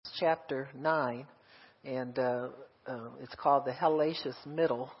chapter 9, and it's called the hellacious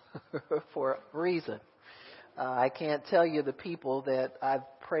middle for a reason. I can't tell you the people that I've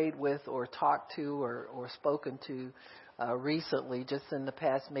prayed with or talked to or spoken to recently, just in the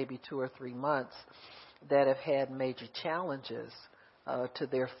past maybe 2 or 3 months, that have had major challenges to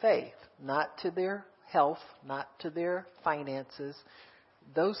their faith, not to their health, not to their finances.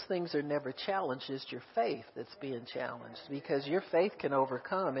 Those things are never challenged. It's your faith that's being challenged, because your faith can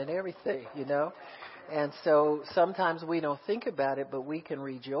overcome in everything, you know. And so sometimes we don't think about it, but we can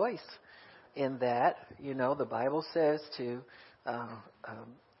rejoice in that. You know, the Bible says to,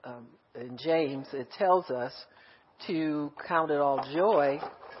 in James, it tells us to count it all joy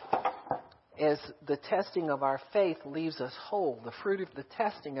as the testing of our faith leaves us whole. The fruit of the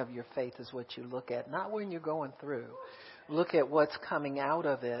testing of your faith is what you look at, not when you're going through. Look at what's coming out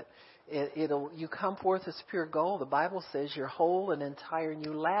of it. You come forth as pure gold. The Bible says you're whole and entire and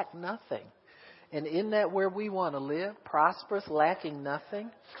you lack nothing. And isn't that where we want to live? Prosperous, lacking nothing.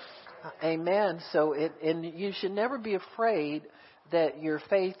 Amen. So and you should never be afraid that your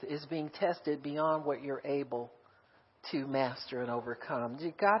faith is being tested beyond what you're able to master and overcome.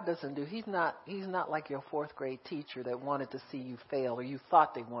 God doesn't do. He's not like your 4th grade teacher that wanted to see you fail, or you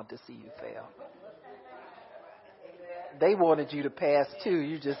thought they wanted to see you fail. They wanted you to pass too.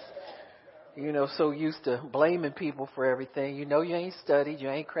 You just, so used to blaming people for everything. You know you ain't studied, you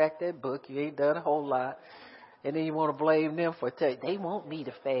ain't cracked that book, you ain't done a whole lot. And then you want to blame them for they want me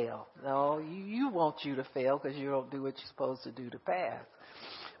to fail. No, you want you to fail because you don't do what you're supposed to do to pass.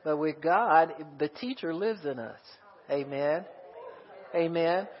 But with God, the teacher lives in us. Amen.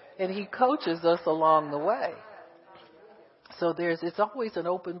 Amen. And he coaches us along the way. So it's always an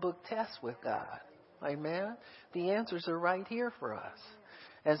open book test with God. Amen. The answers are right here for us.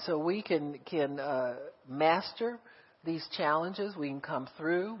 And so we can master these challenges. We can come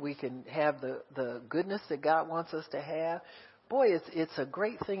through. We can have the goodness that God wants us to have. Boy, it's a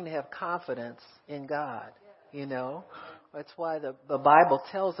great thing to have confidence in God, you know. That's why the Bible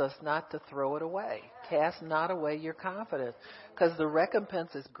tells us not to throw it away. Cast not away your confidence, because the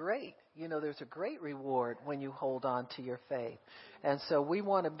recompense is great. You know, there's a great reward when you hold on to your faith. And so we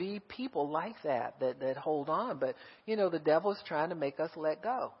want to be people like that hold on. But, you know, the devil's trying to make us let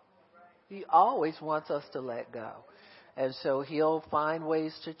go. He always wants us to let go. And so he'll find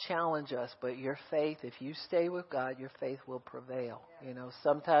ways to challenge us. But your faith, if you stay with God, your faith will prevail. You know,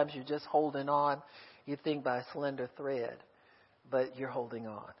 sometimes you're just holding on, you think, by a slender thread, but you're holding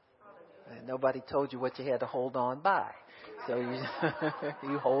on. And nobody told you what you had to hold on by. So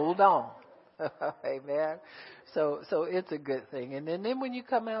you hold on. Amen. So it's a good thing. And then when you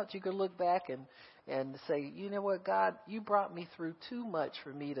come out, you can look back and say, you know what, God, you brought me through too much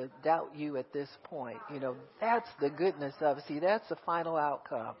for me to doubt you at this point. You know, that's the goodness of it. See, that's the final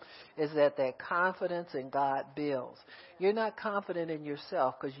outcome, is that confidence in God builds. You're not confident in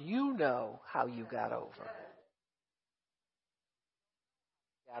yourself because you know how you got over.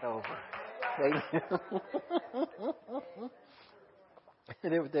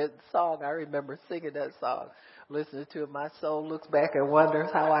 And it was that song, I remember singing that song, listening to it. My soul looks back and wonders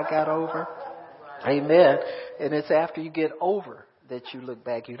how I got over. Amen. And it's after you get over that you look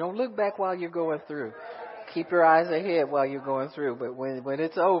back. You don't look back while you're going through. Keep your eyes ahead while you're going through. But when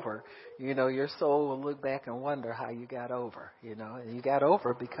it's over, you know, your soul will look back and wonder how you got over. You know, and you got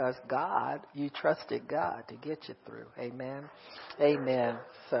over because you trusted God to get you through. Amen. Amen.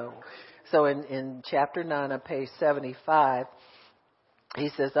 So in chapter 9 on page 75, he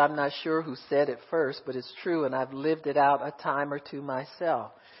says, I'm not sure who said it first, but it's true, and I've lived it out a time or two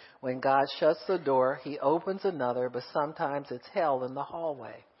myself. When God shuts the door, he opens another, but sometimes it's hell in the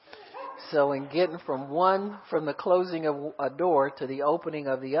hallway. So in getting from the closing of a door to the opening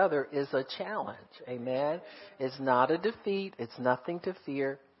of the other is a challenge. Amen. It's not a defeat. It's nothing to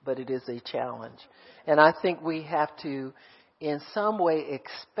fear, but it is a challenge. And I think we have to, in some way,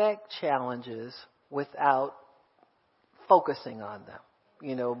 expect challenges without focusing on them.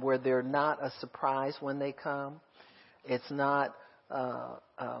 You know, where they're not a surprise when they come. It's not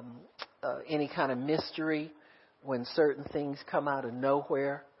any kind of mystery when certain things come out of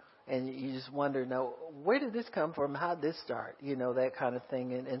nowhere. And you just wonder, no, where did this come from? How did this start? You know, that kind of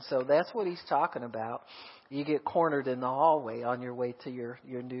thing. And so that's what he's talking about. You get cornered in the hallway on your way to your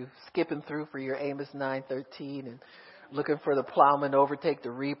new, skipping through for your Amos 9:13 and looking for the plowman to overtake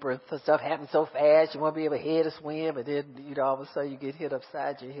the reaper, and stuff happens so fast. You want to be able to head a swim, and then, you know, all of a sudden you get hit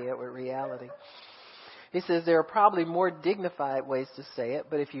upside your head with reality. He says there are probably more dignified ways to say it,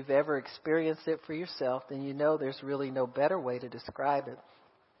 but if you've ever experienced it for yourself, then you know there's really no better way to describe it.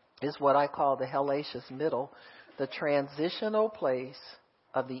 It's what I call the hellacious middle, the transitional place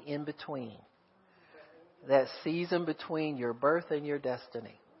of the in-between. That season between your birth and your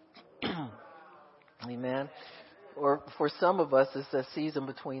destiny. Amen. Or for some of us, it's a season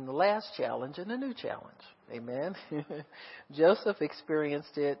between the last challenge and the new challenge. Amen. Joseph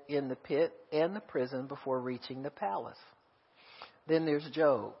experienced it in the pit and the prison before reaching the palace. Then there's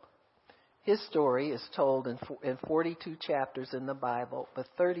Job. His story is told in 42 chapters in the Bible, but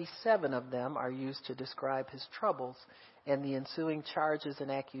 37 of them are used to describe his troubles and the ensuing charges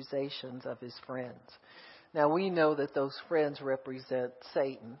and accusations of his friends. Now, we know that those friends represent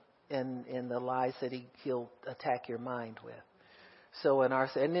Satan and the lies that he'll attack your mind with. So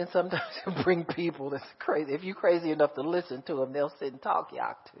and then sometimes he'll bring people that's crazy. If you're crazy enough to listen to them, they'll sit and talk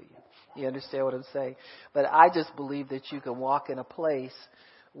yak to you. You understand what I'm saying? But I just believe that you can walk in a place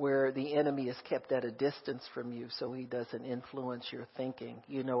where the enemy is kept at a distance from you so he doesn't influence your thinking.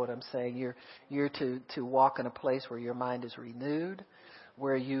 You know what I'm saying? You're to walk in a place where your mind is renewed,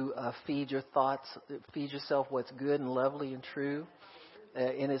 where you feed your thoughts, feed yourself what's good and lovely and true.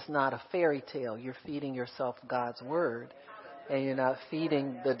 And it's not a fairy tale. You're feeding yourself God's word. And you're not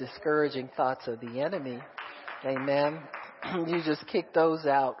feeding the discouraging thoughts of the enemy. Amen. You just kick those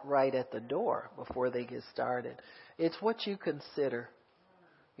out right at the door before they get started. It's what you consider.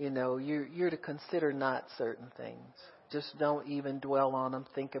 You know, you're to consider not certain things. Just don't even dwell on them.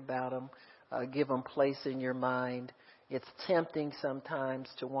 Think about them. Give them place in your mind. It's tempting sometimes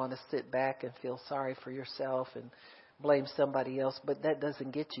to want to sit back and feel sorry for yourself and blame somebody else, but that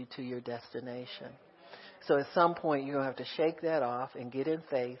doesn't get you to your destination. So at some point, you're going to have to shake that off and get in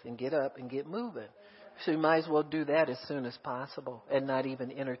faith and get up and get moving. So you might as well do that as soon as possible and not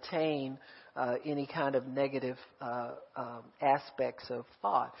even entertain any kind of negative aspects of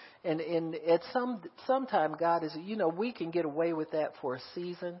thought. And at some time, God is, we can get away with that for a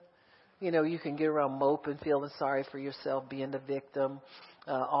season. You can get around moping, feeling sorry for yourself, being the victim,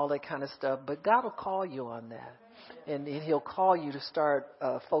 all that kind of stuff. But God will call you on that. And he'll call you to start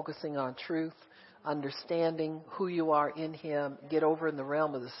focusing on truth, understanding who you are in him, get over in the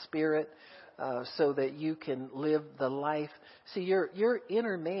realm of the spirit so that you can live the life. See, your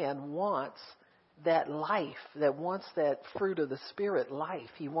inner man wants that life, that wants that fruit of the spirit life.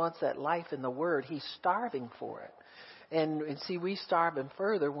 He wants that life in the word. He's starving for it. And see, we starve him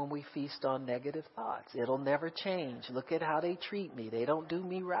further when we feast on negative thoughts. It'll never change. Look at how they treat me. They don't do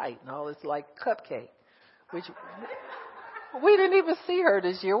me right. And all it's like Cupcake. Which we didn't even see her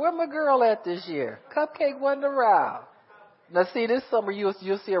this year. Where my girl at this year? Cupcake wasn't around. Now see, this summer you'll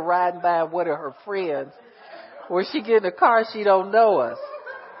see her riding by one of her friends. Where she get in the car, she don't know us.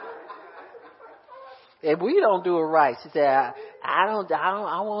 And we don't do it right. She said, I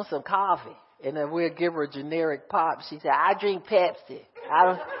want some coffee. And then we'll give her a generic pop. She said, I drink Pepsi.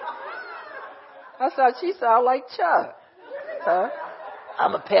 I thought she sounded like Chuck. Huh?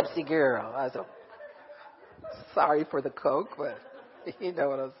 I'm a Pepsi girl. I said, sorry for the Coke, but you know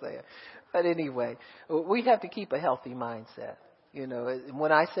what I'm saying. But anyway, we have to keep a healthy mindset.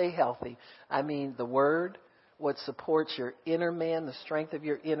 When I say healthy, I mean the word, what supports your inner man, the strength of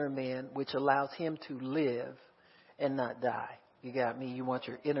your inner man, which allows him to live and not die. You got me? You want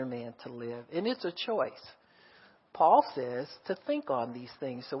your inner man to live. And it's a choice. Paul says to think on these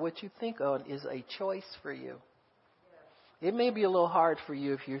things. So what you think on is a choice for you. It may be a little hard for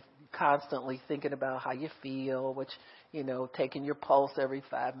you if you're constantly thinking about how you feel, taking your pulse every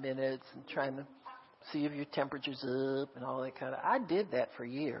 5 minutes and trying to see if your temperature's up and all that kind of. I did that for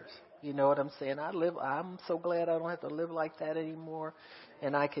years. You know what I'm saying? I'm so glad I don't have to live like that anymore.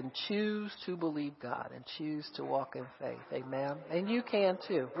 And I can choose to believe God and choose to walk in faith. Amen. And you can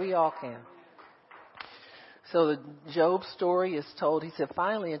too. We all can. So the Job story is told. He said,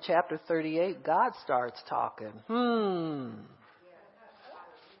 finally in chapter 38, God starts talking.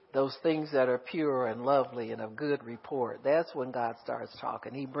 Those things that are pure and lovely and of good report. That's when God starts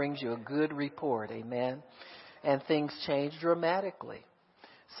talking. He brings you a good report. Amen. And things change dramatically.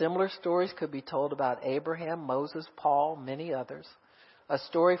 Similar stories could be told about Abraham, Moses, Paul, many others. A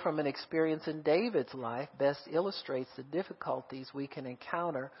story from an experience in David's life best illustrates the difficulties we can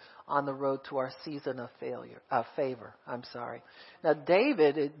encounter on the road to our season of favor. Now,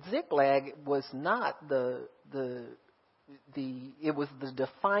 David at Ziklag was not it was the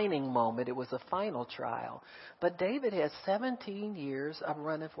defining moment. It was a final trial. But David had 17 years of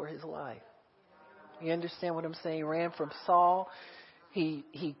running for his life. You understand what I'm saying? He ran from Saul.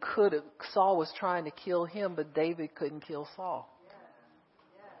 Saul was trying to kill him, but David couldn't kill Saul.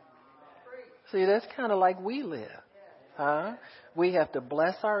 See, that's kind of like we live. Huh? We have to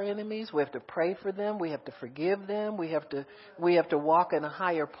bless our enemies. We have to pray for them. We have to forgive them. We have to walk in a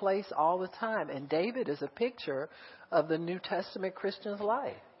higher place all the time. And David is a picture of the New Testament Christian's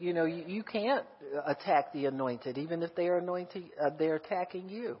life. You know, you can't attack the anointed, even if they are anointed. They're attacking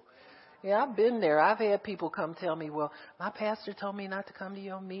you. Yeah, I've been there. I've had people come tell me, well, my pastor told me not to come to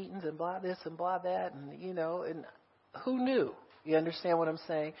your meetings and blah this and blah that. And, you know, and who knew? You understand what I'm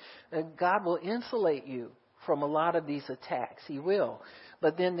saying? God will insulate you from a lot of these attacks. He will.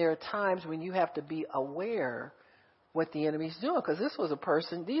 But then there are times when you have to be aware what the enemy's doing. Because this was a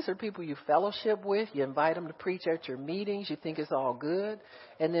person, these are people you fellowship with. You invite them to preach at your meetings. You think it's all good.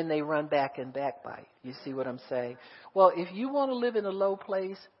 And then they run back and backbite. You see what I'm saying? Well, if you want to live in a low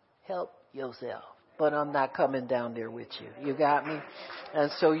place, help yourself. But I'm not coming down there with you. You got me?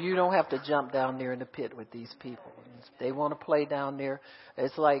 And so you don't have to jump down there in the pit with these people. If they want to play down there.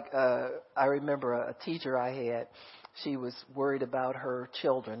 It's like, I remember a teacher I had. She was worried about her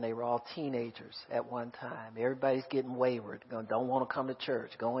children. They were all teenagers at one time. Everybody's getting wayward. Don't want to come to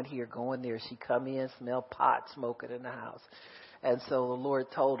church. Going here, going there. She come in, smell pot smoking in the house. And so the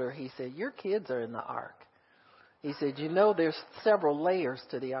Lord told her, he said, your kids are in the ark. He said, you know, there's several layers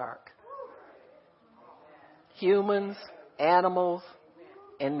to the ark. Humans, animals,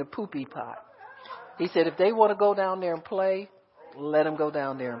 and the poopy pot. He said, if they want to go down there and play, let them go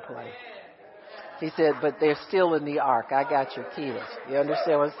down there and play. He said, but they're still in the ark. I got your kids. You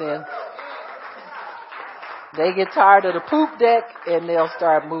understand what I'm saying? They get tired of the poop deck and they'll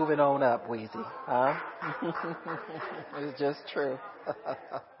start moving on up, Weezy. Huh? It's just true.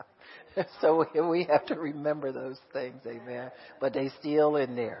 So we have to remember those things, amen. But they still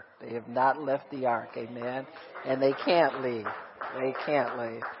in there. They have not left the ark, amen. And they can't leave. They can't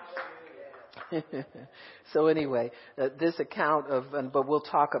leave. So anyway, this account of, but we'll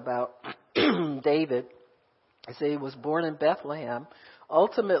talk about David. I say he was born in Bethlehem,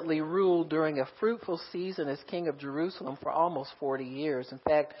 ultimately ruled during a fruitful season as king of Jerusalem for almost 40 years. In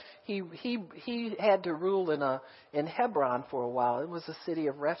fact, he had to rule in Hebron for a while. It was a city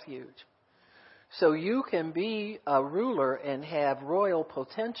of refuge. So you can be a ruler and have royal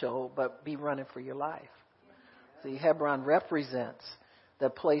potential, but be running for your life. See, Hebron represents the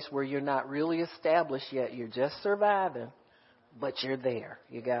place where you're not really established yet. You're just surviving, but you're there.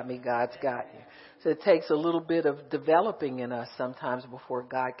 You got me? God's got you. So it takes a little bit of developing in us sometimes before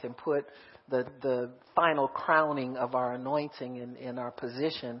God can put the final crowning of our anointing in our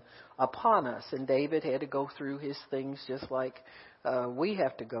position upon us. And David had to go through his things just like we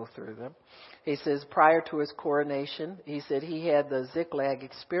have to go through them. He says prior to his coronation, he said he had the Ziklag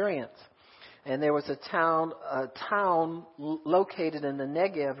experience. And there was a town located in the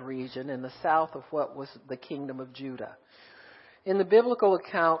Negev region in the south of what was the kingdom of Judah. In the biblical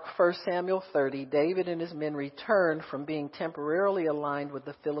account, 1 Samuel 30, David and his men returned from being temporarily aligned with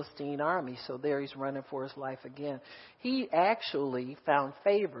the Philistine army. So there he's running for his life again. He actually found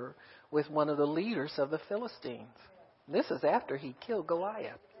favor with one of the leaders of the Philistines. This is after he killed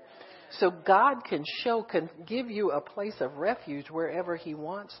Goliath. So God can give you a place of refuge wherever he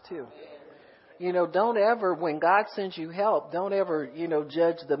wants to. You know, don't ever, when God sends you help, don't ever,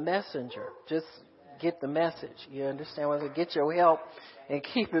 judge the messenger. Just get the message. You understand what I'm saying? Get your help and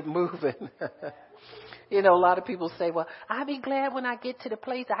keep it moving. A lot of people say, well, I'll be glad when I get to the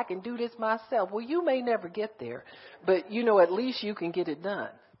place I can do this myself. Well, you may never get there, but, at least you can get it done.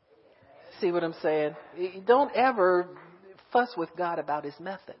 See what I'm saying? Don't ever fuss with God about his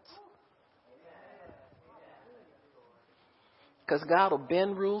methods. Because God will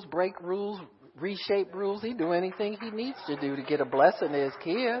bend rules, break rules, reshape rules. He do anything he needs to do to get a blessing to his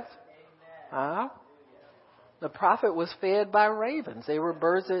kids. The prophet was fed by ravens. They were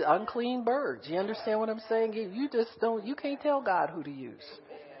unclean birds. You understand what I'm saying? You can't tell God who to use.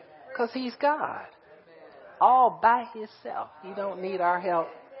 Because he's God. All by himself. He don't need our help.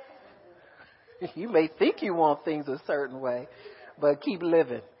 You may think you want things a certain way, but keep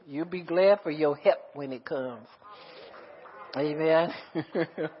living. You'll be glad for your help when it comes. Amen.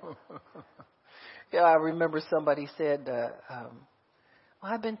 I remember somebody said,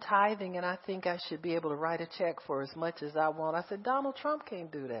 I've been tithing and I think I should be able to write a check for as much as I want. I said, Donald Trump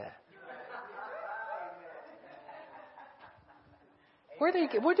can't do that. Where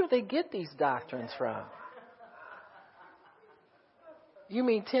do they get these doctrines from? You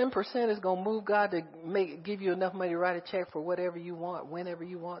mean 10% is going to move God to give you enough money to write a check for whatever you want, whenever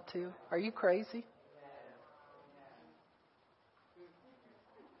you want to? Are you crazy?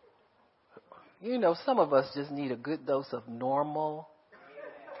 Some of us just need a good dose of normal.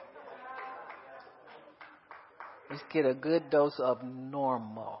 Just get a good dose of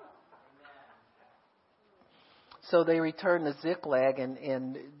normal. So they returned to Ziklag,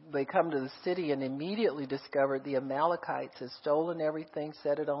 and they come to the city and immediately discovered the Amalekites had stolen everything,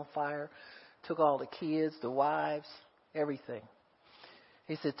 set it on fire, took all the kids, the wives, everything.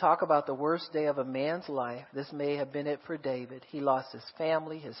 He said, talk about the worst day of a man's life. This may have been it for David. He lost his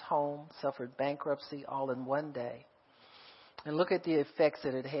family, his home, suffered bankruptcy all in one day. And look at the effects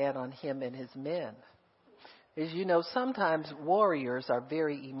that it had on him and his men. As you know, sometimes warriors are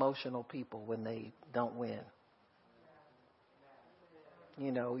very emotional people when they don't win.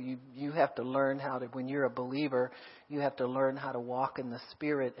 You know, you have to learn how to, when you're a believer, you have to learn how to walk in the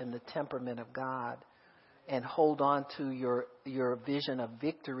spirit and the temperament of God and hold on to your vision of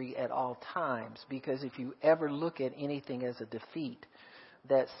victory at all times. Because if you ever look at anything as a defeat,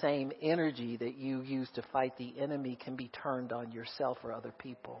 that same energy that you use to fight the enemy can be turned on yourself or other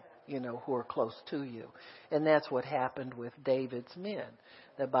people, you know, who are close to you. And that's what happened with David's men.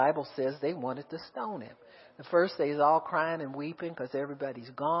 The Bible says they wanted to stone him. At first, they're all crying and weeping because everybody's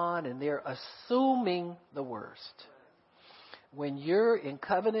gone, and they're assuming the worst. When you're in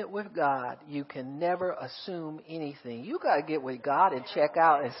covenant with God, you can never assume anything. You got to get with God and check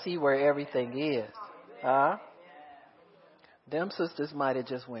out and see where everything is. Huh? Them sisters might have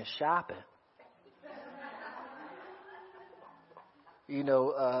just went shopping. You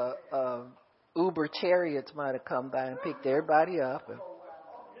know, Uber chariots might have come by and picked everybody up and,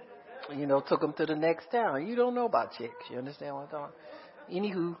 you know, took them to the next town. You don't know about chicks. You understand what I'm talking about?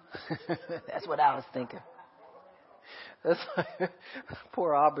 Anywho, that's what I was thinking. That's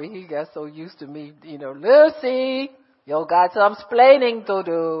poor Aubrey, he got so used to me, you know, Lucy, you got some splaining to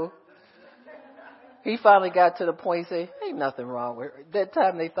do. He finally got to the point, he said, ain't nothing wrong with her. That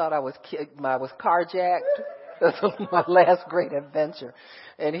time they thought I was carjacked. That was my last great adventure.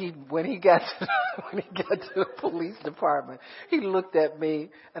 And when he got to the police department, he looked at me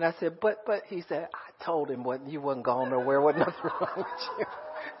and I said, but he said, I told him you wasn't going nowhere, wasn't nothing wrong with you.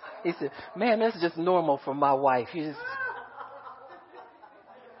 He said, man, that's just normal for my wife.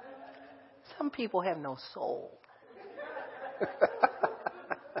 Some people have no soul.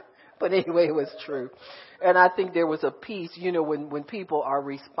 But anyway, it was true. And I think there was a piece, you know, when people are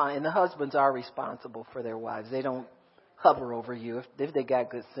and the husbands are responsible for their wives. They don't hover over you. If they got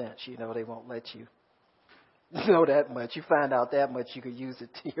good sense, you know, they won't let you know that much. You find out that much, you could use it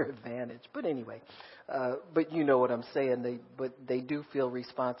to your advantage. But anyway, but you know what I'm saying. They do feel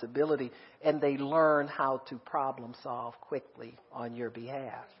responsibility, and they learn how to problem solve quickly on your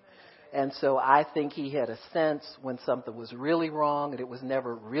behalf. And so I think he had a sense when something was really wrong, and it was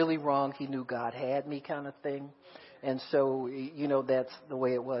never really wrong. He knew God had me, kind of thing. And so, you know, that's the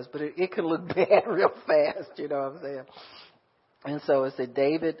way it was. But it can look bad real fast, you know what I'm saying? And so it said,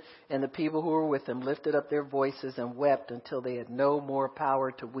 David and the people who were with him lifted up their voices and wept until they had no more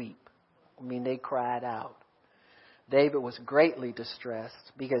power to weep. I mean, they cried out. David was greatly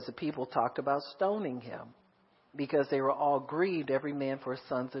distressed because the people talked about stoning him, because they were all grieved, every man for his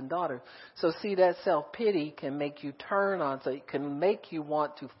sons and daughters. So see, that self-pity can make you turn on, so it can make you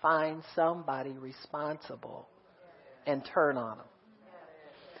want to find somebody responsible and turn on them.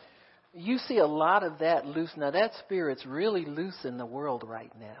 You see a lot of that loose. Now, that spirit's really loose in the world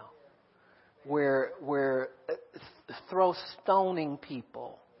right now, where stoning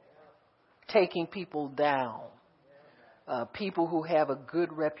people, taking people down. People who have a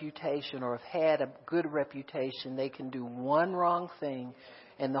good reputation or have had a good reputation, they can do one wrong thing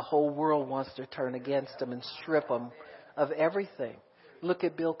and the whole world wants to turn against them and strip them of everything. Look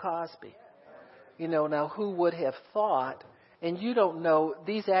at Bill Cosby. You know, now who would have thought, and you don't know,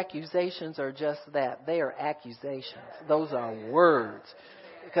 these accusations are just that. They are accusations. Those are words.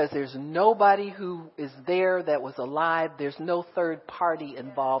 Because there's nobody who is there that was alive. There's no third party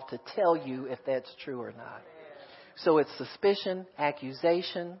involved to tell you if that's true or not. So it's suspicion,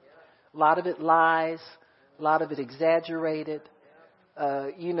 accusation, a lot of it lies, a lot of it exaggerated.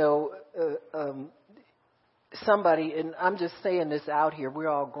 Somebody, and I'm just saying this out here, we're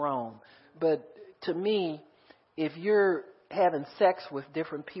all grown. But to me, if you're having sex with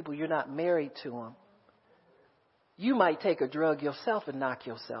different people, you're not married to them, you might take a drug yourself and knock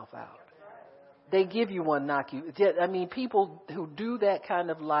yourself out. They give you one, knock you. I mean, people who do that kind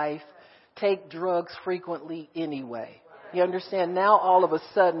of life take drugs frequently anyway. You understand? Now, all of a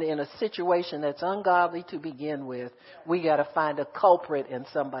sudden, in a situation that's ungodly to begin with, we got to find a culprit and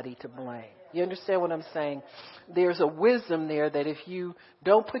somebody to blame. You understand what I'm saying? There's a wisdom there that if you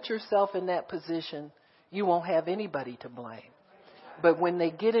don't put yourself in that position, you won't have anybody to blame. But when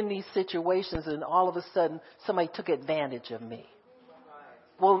they get in these situations and all of a sudden somebody took advantage of me.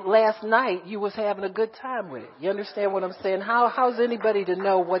 Well, last night you was having a good time with it. You understand what I'm saying? How's anybody to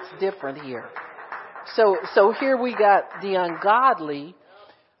know what's different here? So here we got the ungodly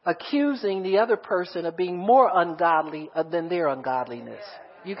accusing the other person of being more ungodly than their ungodliness.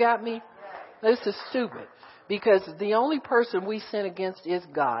 You got me? This is stupid. Because the only person we sin against is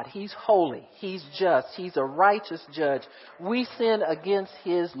God. He's holy. He's just. He's a righteous judge. We sin against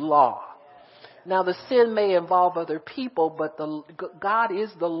His law. Now the sin may involve other people, but God is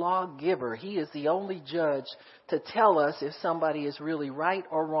the lawgiver. He is the only judge to tell us if somebody is really right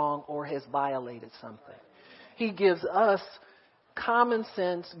or wrong or has violated something. He gives us common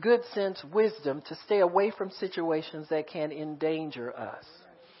sense, good sense, wisdom to stay away from situations that can endanger us.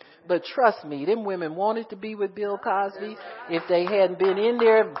 But trust me, them women wanted to be with Bill Cosby. If they hadn't been in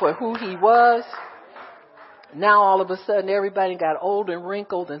there for who he was, now all of a sudden everybody got old and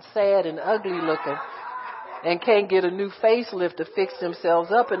wrinkled and sad and ugly looking and can't get a new facelift to fix themselves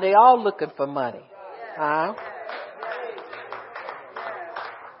up, and they all looking for money. Huh?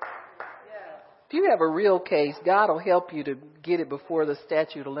 If you have a real case, God will help you to get it before the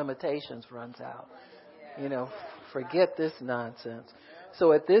statute of limitations runs out. Forget this nonsense.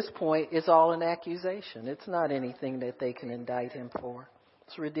 So at this point, it's all an accusation. It's not anything that they can indict him for.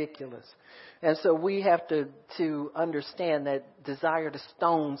 It's ridiculous. And so we have to understand that desire to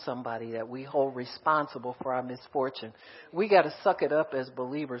stone somebody that we hold responsible for our misfortune. We got to suck it up as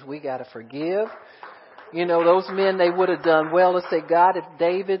believers. We got to forgive. Those men, they would have done well to say, God, if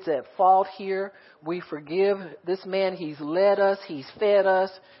David's at fault here, we forgive this man. He's led us. He's fed us.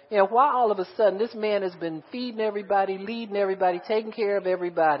 Why all of a sudden this man has been feeding everybody, leading everybody, taking care of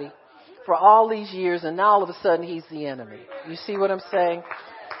everybody for all these years, and now all of a sudden he's the enemy. You see what I'm saying?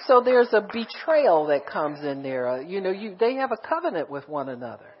 So there's a betrayal that comes in there. They have a covenant with one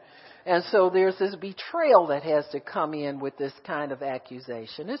another. And so there's this betrayal that has to come in with this kind of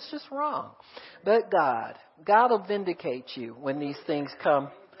accusation. It's just wrong. But God will vindicate you when these things come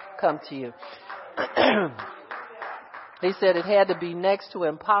to you. He said it had to be next to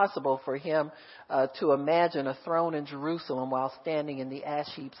impossible for him to imagine a throne in Jerusalem while standing in the ash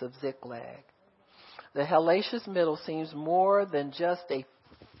heaps of Ziklag. The hellacious middle seems more than just a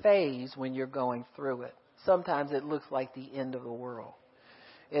phase when you're going through it. Sometimes it looks like the end of the world.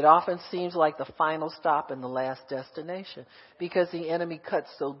 It often seems like the final stop and the last destination because the enemy cuts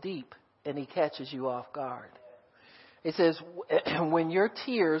so deep and he catches you off guard. It says, when your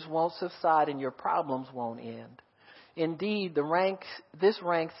tears won't subside and your problems won't end. Indeed, this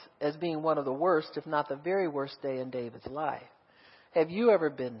ranks as being one of the worst, if not the very worst day in David's life. Have you ever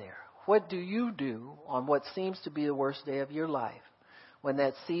been there? What do you do on what seems to be the worst day of your life, when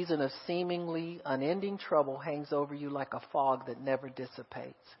that season of seemingly unending trouble hangs over you like a fog that never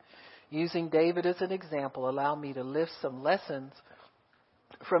dissipates? Using David as an example, allow me to lift some lessons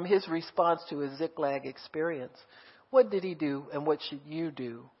from his response to his Ziklag experience. What did he do, and what should you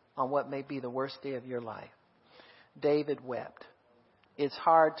do on what may be the worst day of your life? David wept. It's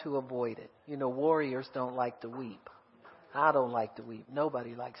hard to avoid it. Warriors don't like to weep. I don't like to weep.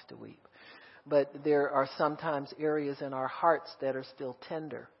 Nobody likes to weep. But there are sometimes areas in our hearts that are still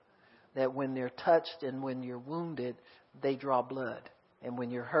tender, that when they're touched and when you're wounded, they draw blood. And when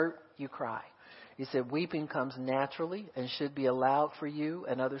you're hurt, you cry. He said weeping comes naturally and should be allowed for you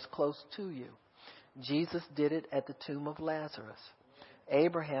and others close to you. Jesus did it at the tomb of Lazarus.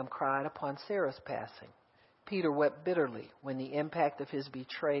 Abraham cried upon Sarah's passing. Peter wept bitterly when the impact of his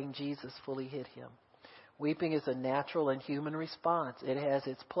betraying Jesus fully hit him. Weeping is a natural and human response. It has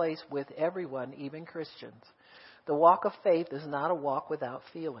its place with everyone, even Christians. The walk of faith is not a walk without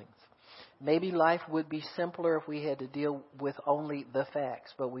feelings. Maybe life would be simpler if we had to deal with only the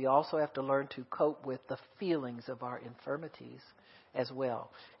facts, but we also have to learn to cope with the feelings of our infirmities as well.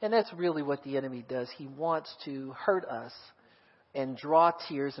 And that's really what the enemy does. He wants to hurt us and draw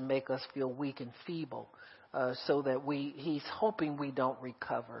tears and make us feel weak and feeble, so that he's hoping we don't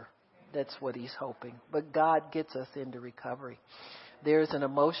recover. That's what he's hoping. But God gets us into recovery. There's an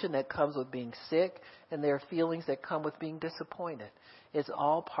emotion that comes with being sick, and there are feelings that come with being disappointed. It's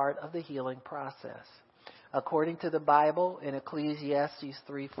all part of the healing process. According to the Bible, in Ecclesiastes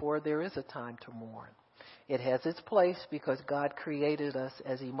 3:4, there is a time to mourn. It has its place because God created us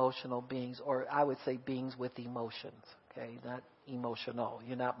as emotional beings, or I would say beings with emotions. Okay, not emotional.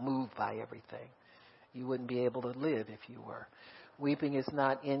 You're not moved by everything. You wouldn't be able to live if you were. Weeping is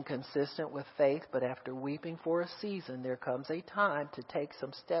not inconsistent with faith, but after weeping for a season, there comes a time to take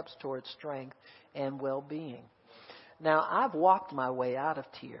some steps towards strength and well-being. Now, I've walked my way out of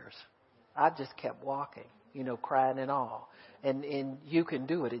tears. I just kept walking, crying and all. And you can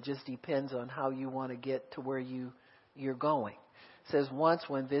do it. It just depends on how you want to get to where you're going. It says, once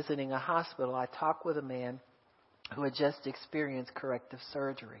when visiting a hospital, I talked with a man who had just experienced corrective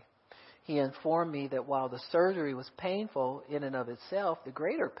surgery. He informed me that while the surgery was painful in and of itself, the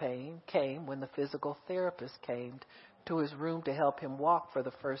greater pain came when the physical therapist came to his room to help him walk for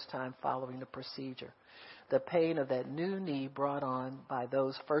the first time following the procedure. The pain of that new knee brought on by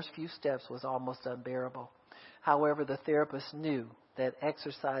those first few steps was almost unbearable. However, the therapist knew that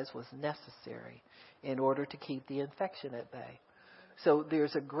exercise was necessary in order to keep the infection at bay. So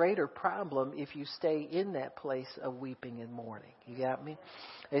there's a greater problem if you stay in that place of weeping and mourning. You got me?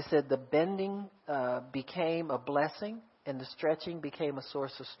 They said the bending became a blessing and the stretching became a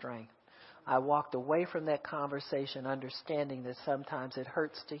source of strength. I walked away from that conversation understanding that sometimes it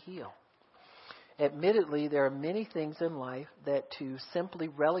hurts to heal. Admittedly, there are many things in life that to simply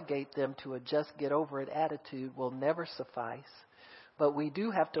relegate them to a just get over it attitude will never suffice. But we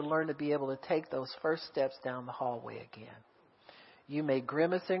do have to learn to be able to take those first steps down the hallway again. You may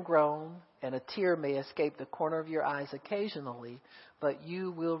grimace and groan, and a tear may escape the corner of your eyes occasionally, but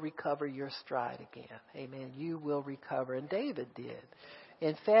you will recover your stride again. Amen. You will recover. And David did.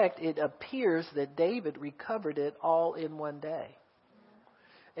 In fact, it appears that David recovered it all in one day.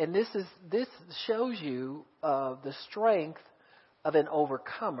 And this shows you the strength of an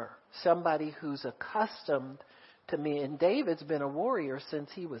overcomer, somebody who's accustomed to me. And David's been a warrior since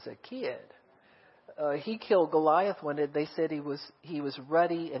he was a kid. He killed Goliath when they said he was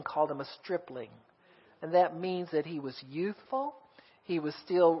ruddy and called him a stripling. And that means that he was youthful. He was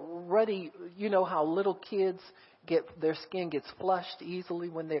still ruddy. You know how little kids their skin gets flushed easily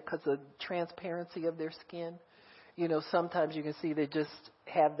because of the transparency of their skin. You know, sometimes you can see they just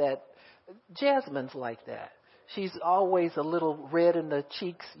have that. Jasmine's like that. She's always a little red in the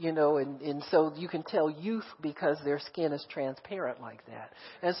cheeks, you know, and so you can tell youth because their skin is transparent like that.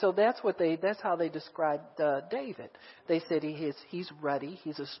 And so that's how they described David. They said he's ruddy,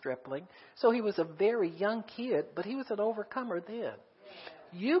 he's a stripling. So he was a very young kid, but he was an overcomer then.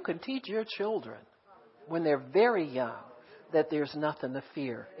 You can teach your children when they're very young that there's nothing to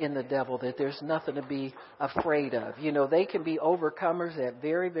fear in the devil, that there's nothing to be afraid of. You know, they can be overcomers at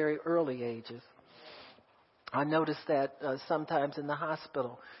very, very early ages. I noticed that sometimes in the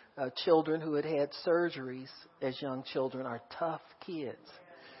hospital, children who had surgeries as young children are tough kids.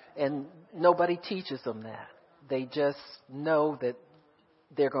 And nobody teaches them that. They just know that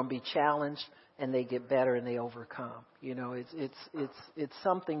they're going to be challenged and they get better and they overcome. You know, it's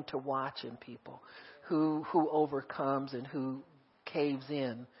something to watch in people who overcomes and who caves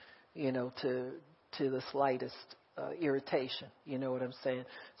in, you know, to the slightest irritation. You know what I'm saying?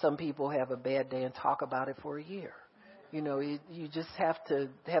 Some people have a bad day and talk about it for a year. You know, you just have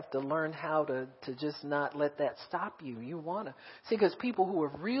to learn how to just not let that stop you. You want to see, because people who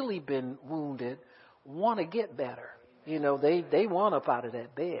have really been wounded want to get better. You know, they want up out of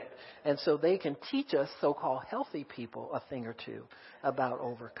that bed, and so they can teach us so-called healthy people a thing or two about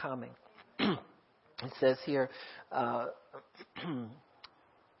overcoming. It says here.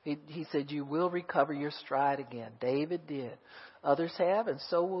 He said, you will recover your stride again. David did. Others have, and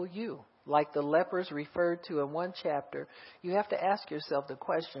so will you. Like the lepers referred to in one chapter, you have to ask yourself the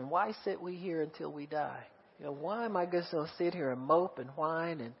question, why sit we here until we die? You know, why am I just going to sit here and mope and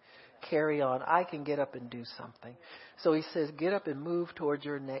whine and carry on? I can get up and do something. So he says, get up and move towards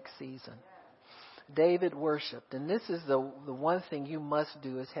your next season. David worshiped, and this is the one thing you must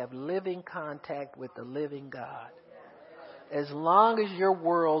do is have living contact with the living God. As long as your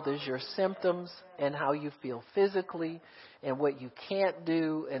world is your symptoms and how you feel physically and what you can't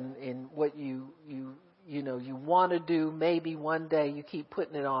do and what you want to do, maybe one day you keep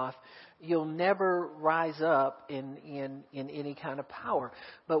putting it off, you'll never rise up in any kind of power.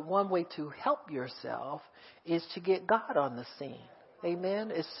 But one way to help yourself is to get God on the scene.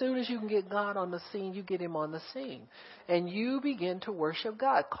 Amen. As soon as you can get God on the scene, you get him on the scene. And you begin to worship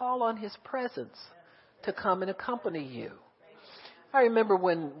God. Call on his presence to come and accompany you. I remember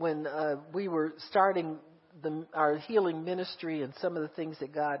when we were starting our healing ministry and some of the things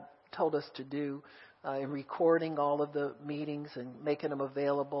that God told us to do in recording all of the meetings and making them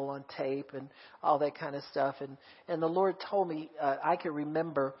available on tape and all that kind of stuff. And the Lord told me, I can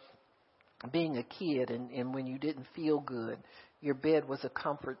remember being a kid and when you didn't feel good, your bed was a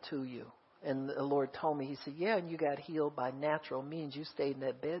comfort to you. And the Lord told me, he said, yeah, and you got healed by natural means. You stayed in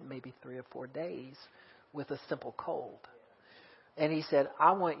that bed maybe 3 or 4 days with a simple cold. And he said,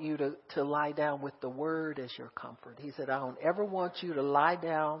 I want you to lie down with the word as your comfort. He said, I don't ever want you to lie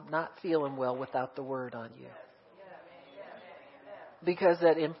down not feeling well without the word on you. Because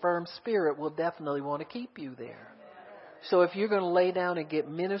that infirm spirit will definitely want to keep you there. So if you're going to lay down and get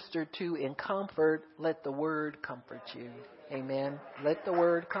ministered to in comfort, let the word comfort you. Amen. Let the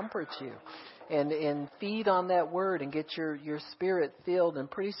word comfort you. and feed on that word and get your spirit filled,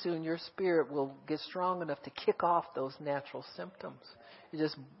 and pretty soon your spirit will get strong enough to kick off those natural symptoms. You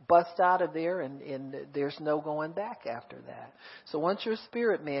just bust out of there, and there's no going back after that. So once your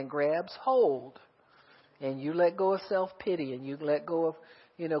spirit man grabs hold and you let go of self-pity and you let go of,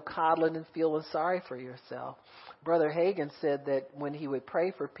 coddling and feeling sorry for yourself. Brother Hagin said that when he would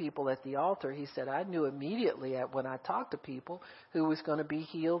pray for people at the altar, he said, I knew immediately when I talked to people who was going to be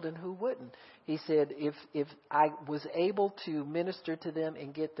healed and who wouldn't. He said, if I was able to minister to them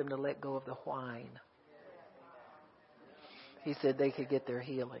and get them to let go of the whine, he said they could get their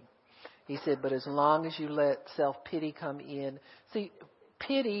healing. He said, but as long as you let self-pity come in, see,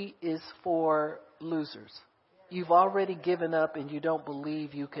 pity is for losers. You've already given up and you don't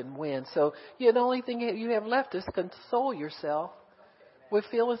believe you can win. So the only thing you have left is console yourself with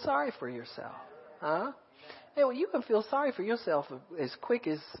feeling sorry for yourself. Huh? Hey, well, you can feel sorry for yourself as quick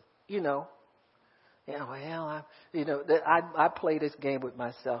as, I play this game with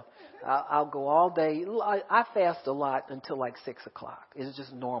myself. I'll go all day. I fast a lot until like 6 o'clock. It's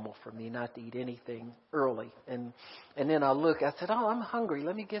just normal for me not to eat anything early. And then I look, I said, I'm hungry.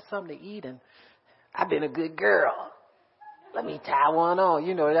 Let me get something to eat. And I've been a good girl. Let me tie one on.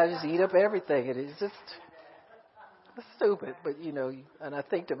 I just eat up everything. And it's just stupid. But, and I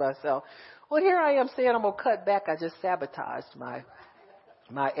think to myself, well, here I am saying I'm going to cut back. I just sabotaged my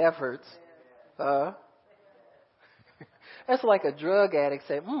efforts. That's like a drug addict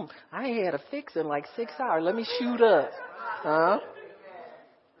saying, I ain't had a fix in like 6 hours. Let me shoot up.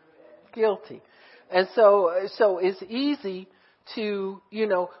 Guilty. And so it's easy to,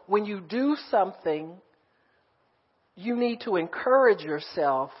 when you do something, you need to encourage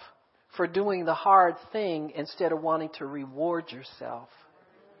yourself for doing the hard thing instead of wanting to reward yourself.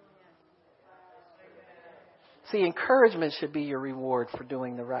 See, encouragement should be your reward for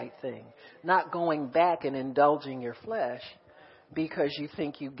doing the right thing, not going back and indulging your flesh because you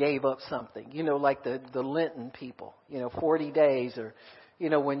think you gave up something. Like the Lenten people, 40 days, or,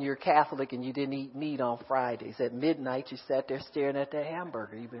 when you're Catholic and you didn't eat meat on Fridays. At midnight, you sat there staring at that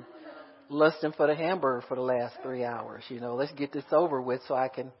hamburger. You've been lusting for the hamburger for the last 3 hours. Let's get this over with so I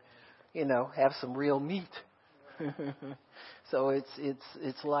can, have some real meat. So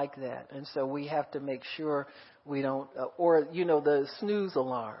it's like that. And so we have to make sure we don't, the snooze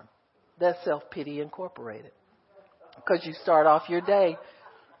alarm, that's self-pity incorporated. Because you start off your day,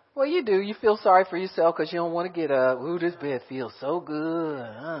 well, you do. You feel sorry for yourself because you don't want to get up. Ooh, this bed feels so good.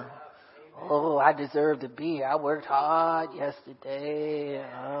 Oh, I deserve to be here. I worked hard yesterday.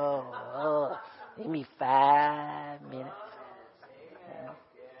 Give me 5 minutes.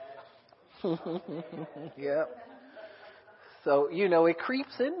 Yep. So, it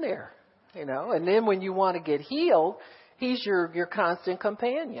creeps in there, and then when you want to get healed, he's your constant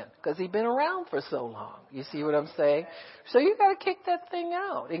companion because he's been around for so long. You see what I'm saying? So you got to kick that thing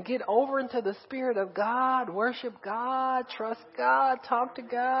out and get over into the Spirit of God, worship God, trust God, talk to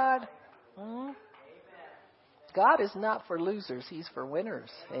God. God is not for losers. He's for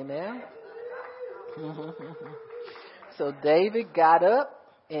winners. Amen. So David got up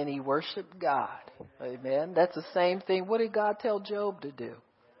and he worshiped God. Amen. That's the same thing. What did God tell Job to do?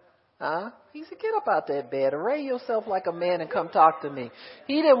 He said, get up out that bed, array yourself like a man and come talk to me.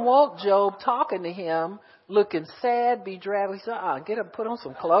 He didn't want Job talking to him, looking sad, bedraggled. He said, get up, put on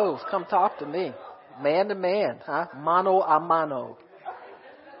some clothes, come talk to me. Man to man, mano a mano.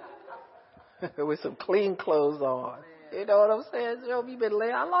 With some clean clothes on. You know what I'm saying, Job?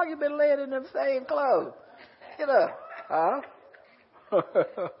 How long you been laying in them same clothes? Get up,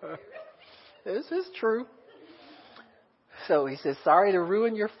 This is true. So he says, sorry to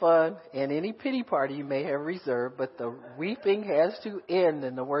ruin your fun and any pity party you may have reserved, but the weeping has to end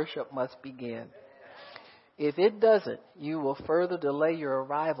and the worship must begin. If it doesn't, you will further delay your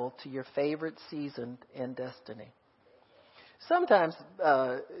arrival to your favorite season and destiny. Sometimes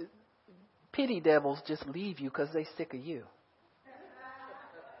pity devils just leave you because they're sick of you.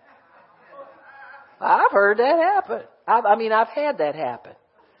 I've heard that happen. I've had that happen.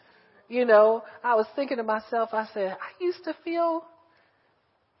 I was thinking to myself, I said, I used to feel,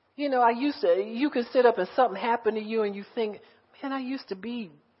 you can sit up and something happened to you and you think, man, I used to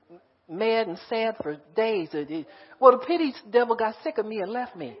be mad and sad for days. Well, the pity devil got sick of me and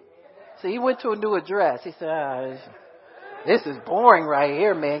left me. So he went to a new address. He said, this is boring right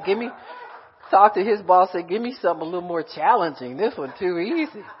here, man. Talk to his boss, say, give me something a little more challenging. This one too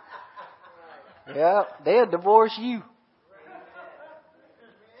easy. Yeah, they'll divorce you.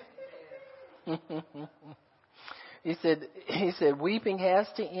 He said, weeping has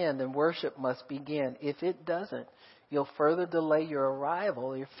to end and worship must begin. If it doesn't, you'll further delay your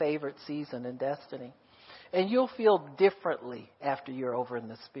arrival, your favorite season and destiny. And you'll feel differently after you're over in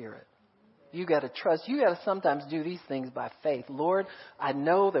the Spirit. You got to trust. You got to sometimes do these things by faith. Lord, I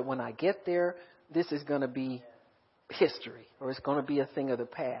know that when I get there, this is going to be history, or it's going to be a thing of the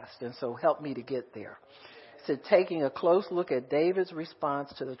past. And so help me to get there. Said, taking a close look at David's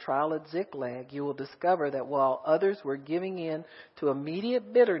response to the trial at Ziklag, you will discover that while others were giving in to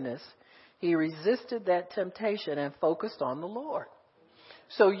immediate bitterness, he resisted that temptation and focused on the Lord.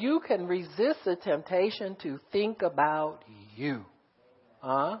 So you can resist the temptation to think about you.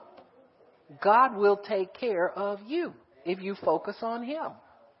 God will take care of you if you focus on Him.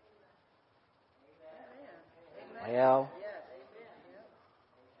 Well,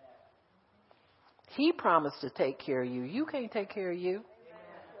 He promised to take care of you. You can't take care of you.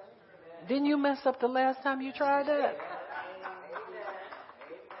 Didn't you mess up the last time you tried that?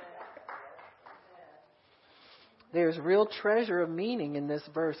 There's real treasure of meaning in this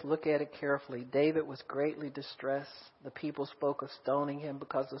verse. Look at it carefully. David was greatly distressed. The people spoke of stoning him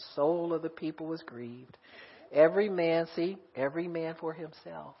because the soul of the people was grieved. Every man for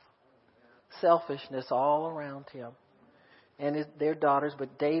himself. Selfishness all around him and their daughters.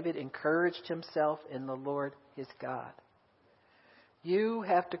 But David encouraged himself in the Lord his God. You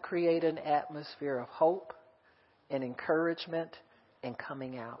have to create an atmosphere of hope and encouragement and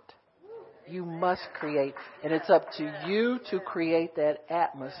coming out. You must create, and it's up to you to create that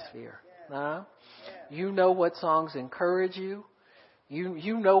atmosphere. You know what songs encourage you.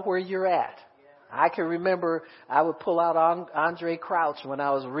 You know where you're at. I can remember I would pull out Andre Crouch when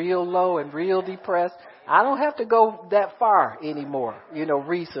I was real low and real depressed. I don't have to go that far anymore,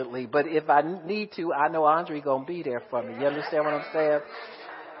 recently. But if I need to, I know Andre going to be there for me. You understand what I'm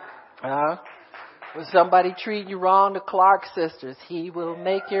saying? When somebody treat you wrong, the Clark sisters, He will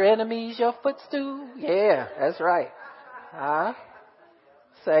make your enemies your footstool. Yeah, that's right.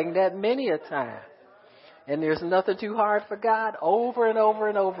 Sang that many a time. And there's nothing too hard for God, over and over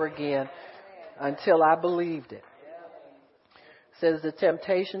and over again, until I believed it. Says the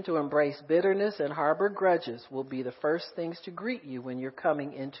temptation to embrace bitterness and harbor grudges will be the first things to greet you when you're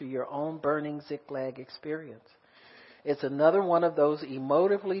coming into your own burning Ziklag experience. It's another one of those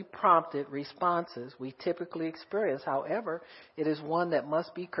emotively prompted responses we typically experience. However, it is one that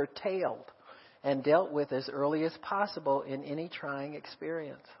must be curtailed and dealt with as early as possible in any trying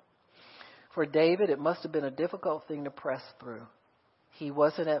experience. For David, it must have been a difficult thing to press through. He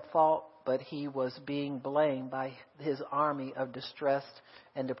wasn't at fault, but he was being blamed by his army of distressed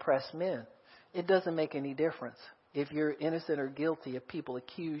and depressed men. It doesn't make any difference. If you're innocent or guilty, if people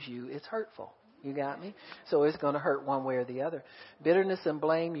accuse you, it's hurtful. You got me? So it's going to hurt one way or the other. Bitterness and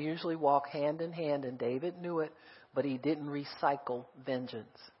blame usually walk hand in hand, and David knew it, but he didn't recycle vengeance.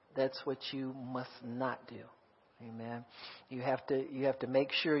 That's what you must not do. Amen. You have to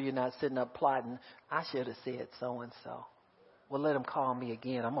make sure you're not sitting up plotting, I should have said so and so. Well, let him call me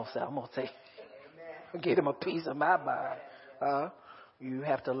again. I'm gonna say get him a piece of my mind. You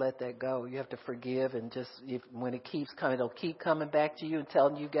have to let that go. You have to forgive, and when it keeps coming, it'll keep coming back to you and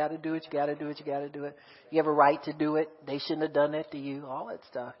telling you got to do it, you got to do it, you got to do it. You have a right to do it. They shouldn't have done that to you. All that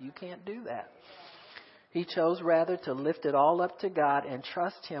stuff. You can't do that. He chose rather to lift it all up to God and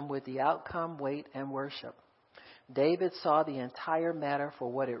trust Him with the outcome, wait, and worship. David saw the entire matter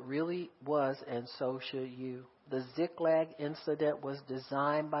for what it really was, and so should you. The Ziklag incident was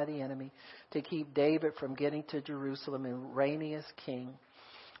designed by the enemy to keep David from getting to Jerusalem and reigning as king.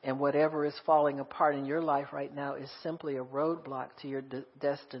 And whatever is falling apart in your life right now is simply a roadblock to your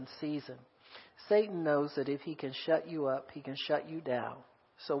destined season. Satan knows that if he can shut you up, he can shut you down.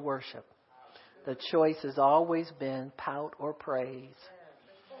 So worship. The choice has always been pout or praise,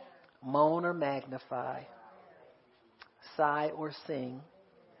 moan or magnify, sigh or sing,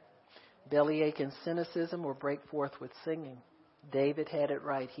 bellyache and cynicism or break forth with singing. David had it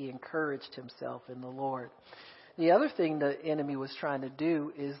right. He encouraged himself in the Lord. The other thing the enemy was trying to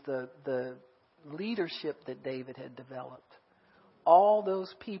do is the leadership that David had developed. All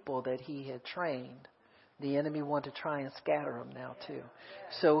those people that he had trained, the enemy wanted to try and scatter them now too.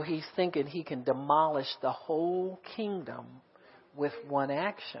 So he's thinking he can demolish the whole kingdom with one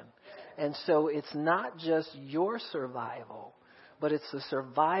action. And so it's not just your survival, but it's the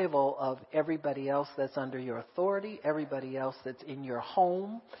survival of everybody else that's under your authority, everybody else that's in your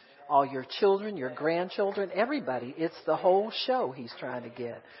home, all your children, your grandchildren, everybody. It's the whole show he's trying to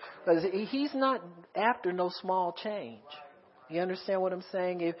get. Because he's not after no small change. You understand what I'm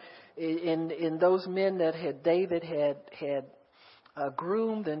saying? If in those men that David had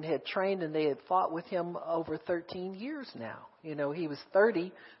groomed and had trained, and they had fought with him over 13 years now. You know, he was 30.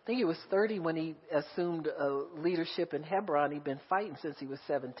 I think he was 30 when he assumed leadership in Hebron. He'd been fighting since he was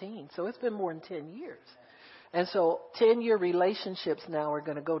 17. So it's been more than 10 years. And so 10-year relationships now are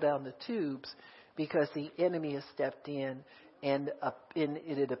going to go down the tubes because the enemy has stepped in, and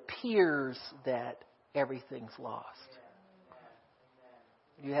it appears that everything's lost.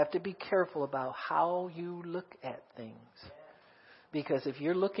 You have to be careful about how you look at things. Because if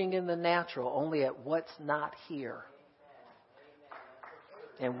you're looking in the natural only at what's not here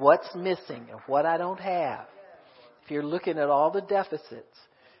and what's missing and what I don't have, if you're looking at all the deficits,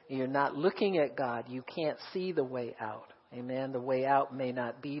 and you're not looking at God, you can't see the way out. Amen. The way out may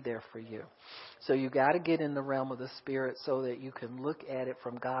not be there for you. So you got to get in the realm of the Spirit so that you can look at it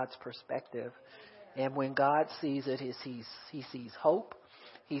from God's perspective. And when God sees it, he sees hope.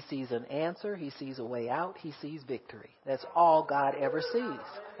 He sees an answer. He sees a way out. He sees victory. That's all God ever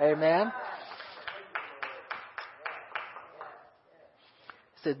sees. Amen.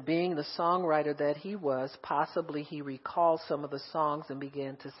 He said, being the songwriter that he was, possibly he recalled some of the songs and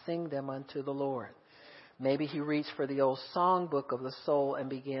began to sing them unto the Lord. Maybe he reached for the old songbook of the soul and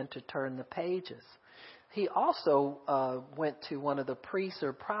began to turn the pages. He also went to one of the priests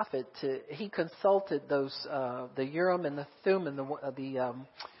or prophet. He consulted those the Urim and the Thummim,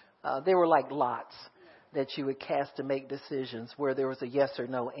 and they were like lots that you would cast to make decisions where there was a yes or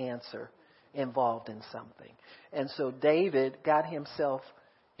no answer involved in something. And so David got himself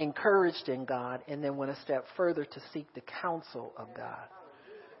encouraged in God and then went a step further to seek the counsel of God,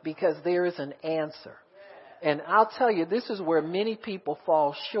 because there is an answer. And I'll tell you, this is where many people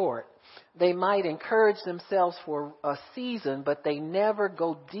fall short. They might encourage themselves for a season, but they never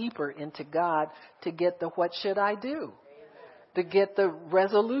go deeper into God to get the what should I do, to get the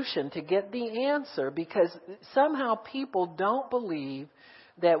resolution, to get the answer, because somehow people don't believe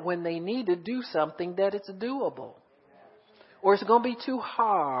that when they need to do something that it's doable. Or it's going to be too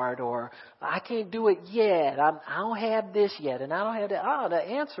hard, or I can't do it yet. I don't have this yet, and I don't have that. Oh, the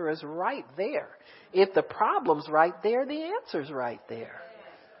answer is right there. If the problem's right there, the answer's right there.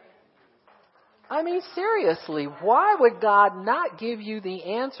 I mean, seriously, why would God not give you the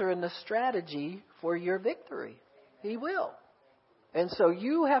answer and the strategy for your victory? He will. And so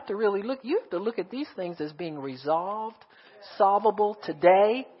you have to really look at these things as being resolved, solvable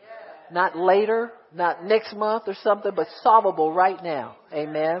today, not later, not next month or something, but solvable right now.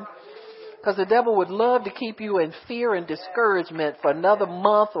 Amen. Because the devil would love to keep you in fear and discouragement for another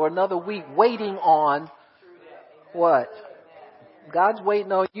month or another week, waiting on what? God's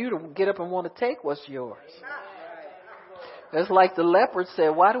waiting on you to get up and want to take what's yours. It's like the lepers said,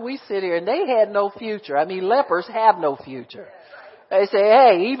 why do we sit here? And they had no future. I mean, lepers have no future. They say,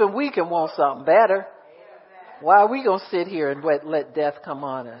 hey, even we can want something better. Why are we going to sit here and let death come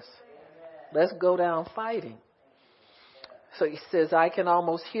on us? Let's go down fighting. So he says, I can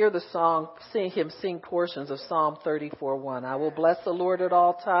almost hear the song, sing portions of Psalm 34:1. I will bless the Lord at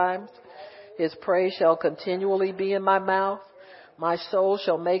all times. His praise shall continually be in my mouth. My soul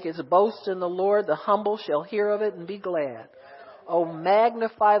shall make its boast in the Lord. The humble shall hear of it and be glad. Oh,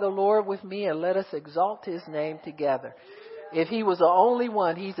 magnify the Lord with me and let us exalt his name together. If he was the only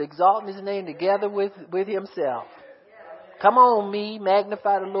one, he's exalting his name together with himself. Come on, me,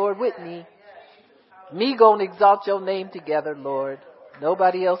 magnify the Lord with me. Me gonna exalt your name together, Lord.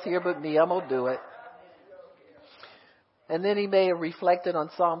 Nobody else here but me. I'm gonna do it. And then he may have reflected on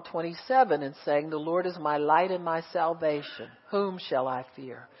Psalm 27 and saying, the Lord is my light and my salvation. Whom shall I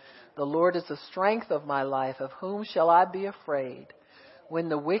fear? The Lord is the strength of my life. Of whom shall I be afraid? When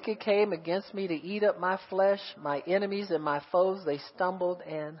the wicked came against me to eat up my flesh, my enemies and my foes, they stumbled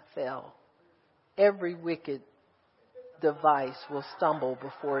and fell. Every wicked device will stumble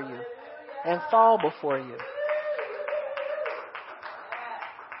before you and fall before you. It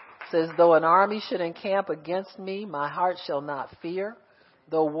says, though an army should encamp against me, my heart shall not fear.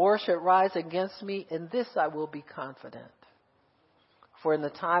 Though war should rise against me, in this I will be confident. For in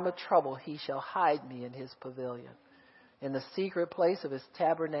the time of trouble he shall hide me in his pavilion. In the secret place of his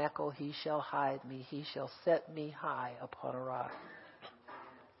tabernacle he shall hide me. He shall set me high upon a rock.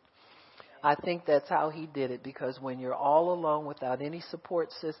 I think that's how he did it, because when you're all alone without any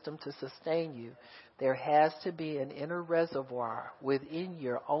support system to sustain you, there has to be an inner reservoir within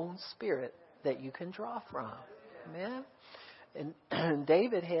your own spirit that you can draw from. Amen? And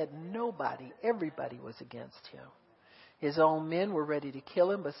David had nobody. Everybody was against him. His own men were ready to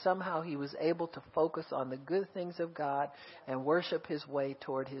kill him, but somehow he was able to focus on the good things of God and worship his way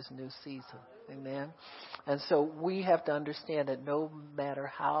toward his new season. Amen. And so we have to understand that no matter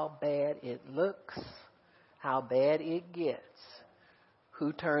how bad it looks, how bad it gets,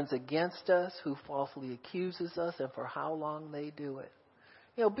 who turns against us, who falsely accuses us, and for how long they do it.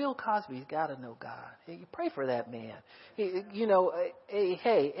 You know, Bill Cosby's got to know God. You pray for that man.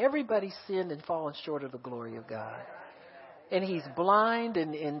 Hey, everybody's sinned and fallen short of the glory of God. And he's blind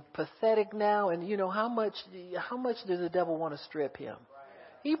and pathetic now. And you know, how much does the devil want to strip him?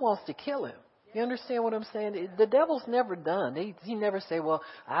 He wants to kill him. You understand what I'm saying? The devil's never done. He never say, well,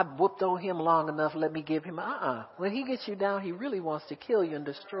 I whooped on him long enough, let me give him. When he gets you down, he really wants to kill you and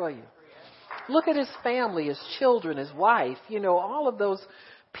destroy you. Look at his family, his children, his wife, you know, all of those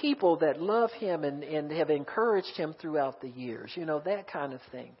people that love him and have encouraged him throughout the years, you know, that kind of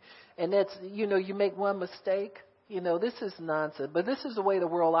thing. And that's, you know, you make one mistake, you know, this is nonsense. But this is the way the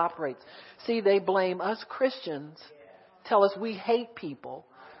world operates. See, they blame us Christians, tell us we hate people.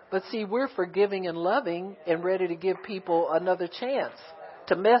 But see, we're forgiving and loving and ready to give people another chance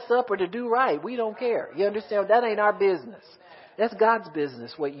to mess up or to do right. We don't care. You understand? That ain't our business. That's God's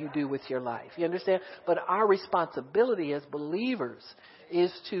business, what you do with your life. You understand? But our responsibility as believers is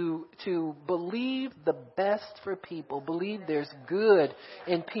to believe the best for people. Believe there's good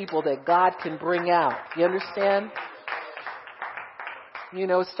in people that God can bring out. You understand? You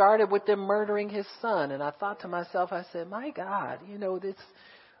know, it started with them murdering his son. And I thought to myself, I said, my God, you know, this...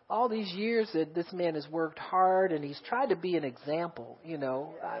 all these years that this man has worked hard and he's tried to be an example, you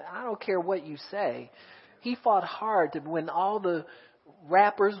know, I don't care what you say. He fought hard to when all the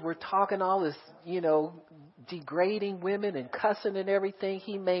rappers were talking all this, you know, degrading women and cussing and everything.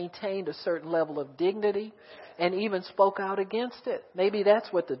 He maintained a certain level of dignity and even spoke out against it. Maybe that's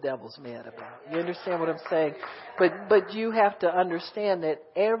what the devil's mad about. You understand what I'm saying? But you have to understand that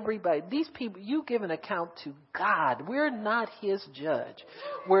everybody, these people, you give an account to God. We're not his judge.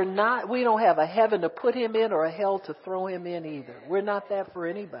 We don't have a heaven to put him in or a hell to throw him in either. We're not that for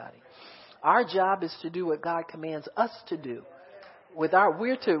anybody. Our job is to do what God commands us to do.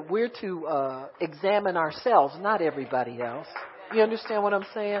 We're to examine ourselves, not everybody else. You understand what I'm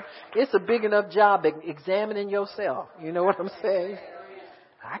saying? It's a big enough job examining yourself. You know what I'm saying?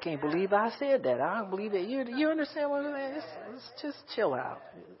 I can't believe I said that. I don't believe it. You understand what I'm saying? Let's just chill out.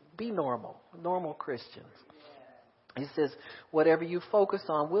 Be normal Christians. He says, whatever you focus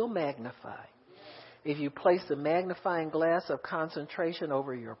on will magnify. If you place a magnifying glass of concentration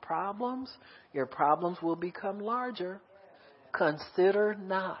over your problems will become larger. Consider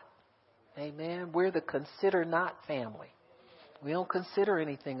not. Amen. We're the consider not family. We don't consider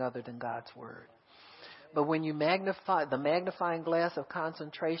anything other than God's word. But when you magnify, the magnifying glass of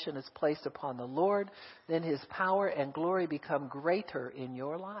concentration is placed upon the Lord, then his power and glory become greater in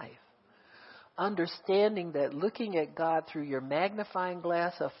your life. Understanding that looking at God through your magnifying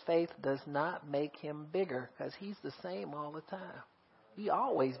glass of faith does not make him bigger, because he's the same all the time. He's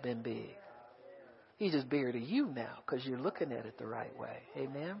always been big. He's just bigger to you now because you're looking at it the right way.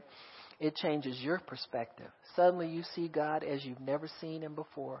 Amen. It changes your perspective. Suddenly you see God as you've never seen him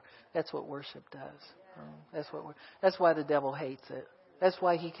before. That's what worship does. That's why the devil hates it. That's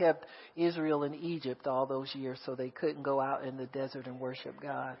why he kept Israel in Egypt all those years, so they couldn't go out in the desert and worship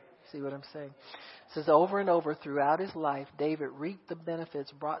God. See what I'm saying? It says over and over throughout his life, David reaped the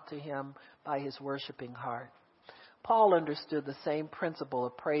benefits brought to him by his worshiping heart. Paul understood the same principle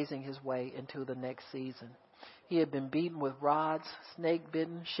of praising his way into the next season. He had been beaten with rods,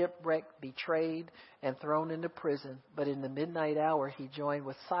 snake-bitten, shipwrecked, betrayed, and thrown into prison. But in the midnight hour, he joined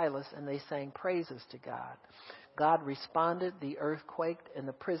with Silas, and they sang praises to God. God responded, the earth quaked, and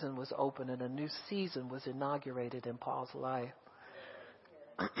the prison was opened, and a new season was inaugurated in Paul's life.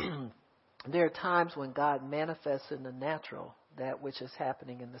 There are times when God manifests in the natural that which is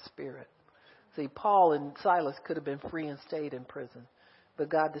happening in the spirit. See, Paul and Silas could have been free and stayed in prison. But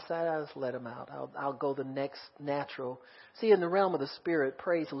God decided, I'll just let them out. I'll go the next natural. See, in the realm of the spirit,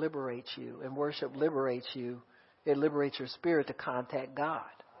 praise liberates you and worship liberates you. It liberates your spirit to contact God.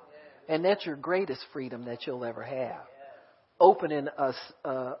 And that's your greatest freedom that you'll ever have. Opening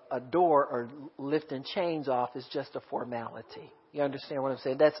a door or lifting chains off is just a formality. You understand what I'm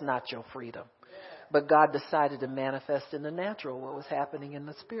saying? That's not your freedom. But God decided to manifest in the natural what was happening in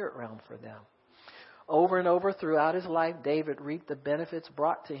the spirit realm for them. Over and over throughout his life, David reaped the benefits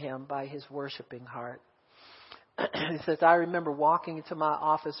brought to him by his worshiping heart. He says, I remember walking into my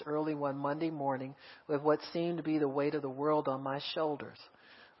office early one Monday morning with what seemed to be the weight of the world on my shoulders.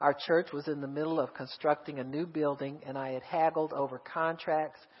 Our church was in the middle of constructing a new building, and I had haggled over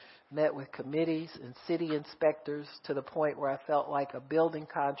contracts, met with committees and city inspectors to the point where I felt like a building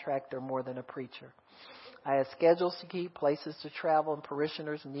contractor more than a preacher. I had schedules to keep, places to travel, and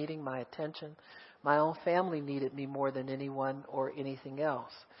parishioners needing my attention. My own family needed me more than anyone or anything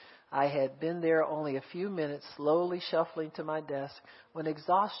else. I had been there only a few minutes, slowly shuffling to my desk, when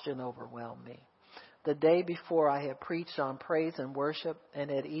exhaustion overwhelmed me. The day before, I had preached on praise and worship and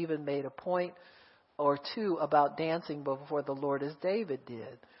had even made a point or two about dancing before the Lord as David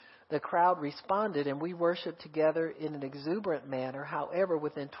did. The crowd responded and we worshiped together in an exuberant manner. However,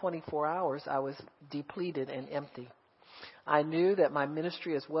 within 24 hours, I was depleted and empty. I knew that my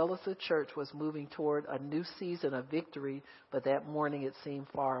ministry as well as the church was moving toward a new season of victory, but that morning it seemed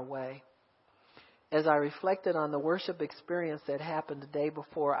far away. As I reflected on the worship experience that happened the day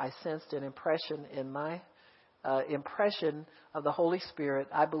before, I sensed an impression in my impression of the Holy Spirit.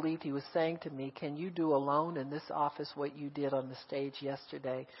 I believed he was saying to me, can you do alone in this office what you did on the stage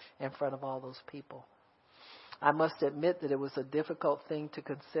yesterday in front of all those people? I must admit that it was a difficult thing to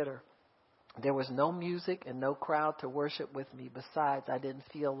consider. There was no music and no crowd to worship with me. Besides, I didn't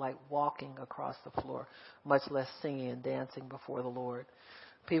feel like walking across the floor, much less singing and dancing before the Lord.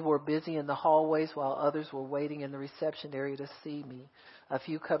 People were busy in the hallways while others were waiting in the reception area to see me. A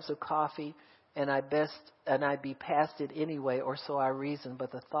few cups of coffee and I'd be past it anyway, or so I reasoned,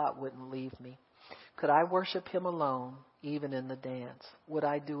 but the thought wouldn't leave me. Could I worship him alone, even in the dance? Would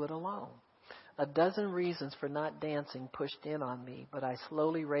I do it alone? A dozen reasons for not dancing pushed in on me, but I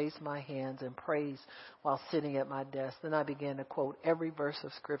slowly raised my hands and praised while sitting at my desk. Then I began to quote every verse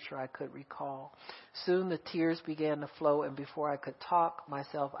of scripture I could recall. Soon the tears began to flow, and before I could talk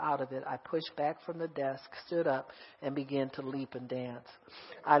myself out of it, I pushed back from the desk, stood up, and began to leap and dance.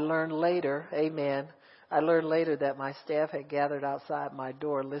 I learned later that my staff had gathered outside my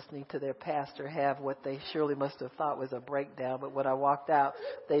door listening to their pastor have what they surely must have thought was a breakdown. But when I walked out,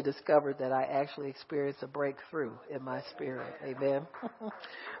 they discovered that I actually experienced a breakthrough in my spirit. Amen.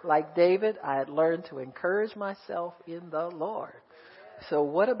 Like David, I had learned to encourage myself in the Lord. So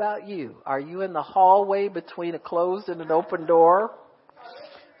what about you? Are you in the hallway between a closed and an open door?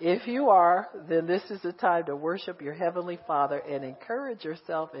 If you are, then this is the time to worship your Heavenly Father and encourage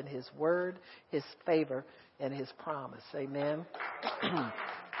yourself in His Word, His favor, and His promise. Amen.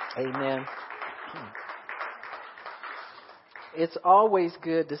 Amen. It's always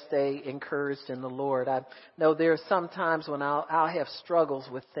good to stay encouraged in the Lord. I know there are some times when I'll have struggles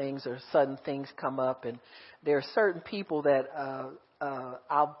with things or sudden things come up, and there are certain people that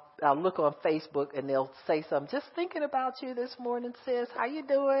I'll look on Facebook and they'll say something, just thinking about you this morning, sis, how you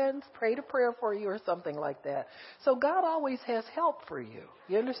doing? Prayed a prayer for you or something like that. So God always has help for you.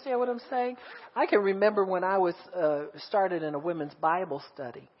 You understand what I'm saying? I can remember when I was started in a women's Bible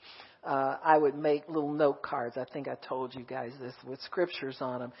study. I would make little note cards. I think I told you guys this, with scriptures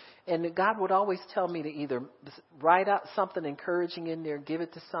on them. And God would always tell me to either write out something encouraging in there, give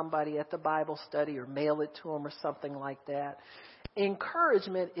it to somebody at the Bible study, or mail it to them or something like that.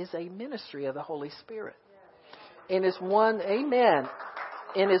 Encouragement is a ministry of the Holy Spirit. And it's one, amen,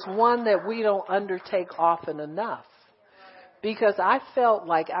 and it's one that we don't undertake often enough. Because I felt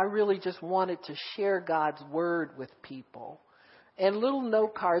like I really just wanted to share God's word with people. And little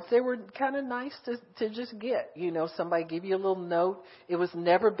note cards, they were kind of nice to just get. You know, somebody give you a little note. It was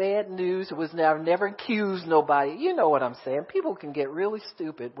never bad news. It was never accused nobody. You know what I'm saying. People can get really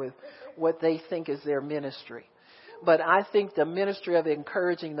stupid with what they think is their ministry. But I think the ministry of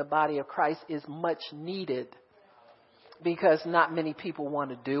encouraging the body of Christ is much needed because not many people want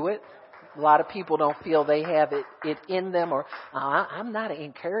to do it. A lot of people don't feel they have it in them, or I'm not an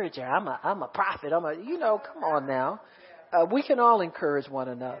encourager. I'm a prophet. Come on now. We can all encourage one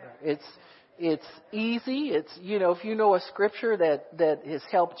another. It's easy. It's, if you know a scripture that has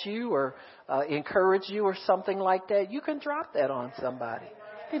helped you or encouraged you or something like that, you can drop that on somebody.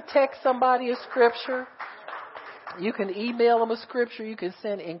 You can text somebody a scripture. You can email them a scripture. You can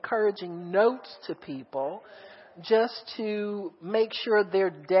send encouraging notes to people just to make sure their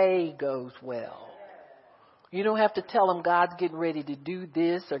day goes well. You don't have to tell them God's getting ready to do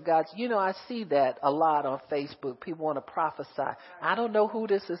this or God's, I see that a lot on Facebook. People want to prophesy. I don't know who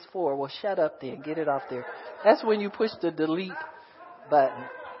this is for. Well, shut up then. Get it off there. That's when you push the delete button.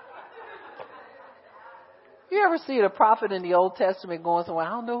 You ever see the prophet in the Old Testament going somewhere,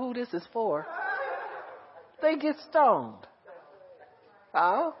 I don't know who this is for? They get stoned.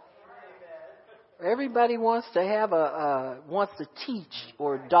 Everybody wants to have wants to teach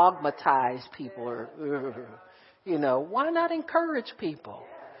or dogmatize people or, why not encourage people?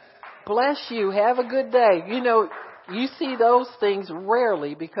 Bless you. Have a good day. You see those things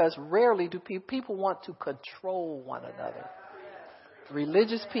rarely because rarely do people want to control one another.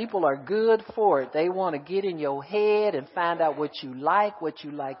 Religious people are good for it. They want to get in your head and find out what you like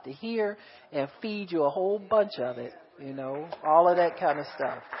to hear, and feed you a whole bunch of it, all of that kind of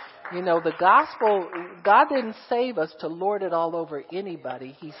stuff. You know, the gospel, God didn't save us to lord it all over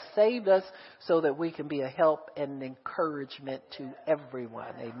anybody. He saved us so that we can be a help and an encouragement to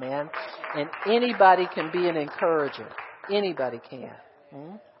everyone. Amen. And anybody can be an encourager. Anybody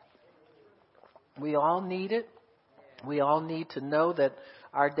can. We all need it. We all need to know that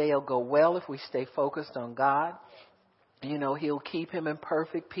our day will go well if we stay focused on God. You know, He'll keep him in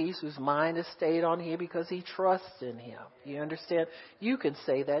perfect peace whose mind is stayed on Him because he trusts in Him. You understand? You can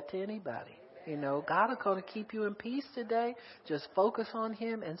say that to anybody. You know, God is going to keep you in peace today. Just focus on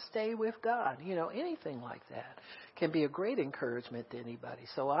Him and stay with God. You know, anything like that can be a great encouragement to anybody.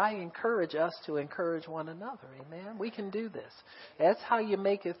 So I encourage us to encourage one another. Amen? We can do this. That's how you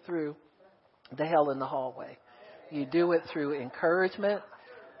make it through the hell in the hallway. You do it through encouragement.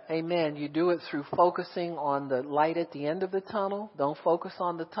 Amen. You do it through focusing on the light at the end of the tunnel. Don't focus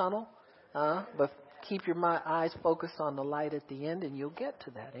on the tunnel, but keep your eyes focused on the light at the end, and you'll get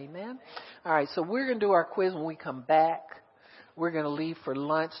to that. Amen. All right, so we're going to do our quiz when we come back. We're going to leave for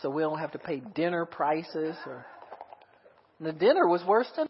lunch so we don't have to pay dinner prices. The dinner was worse than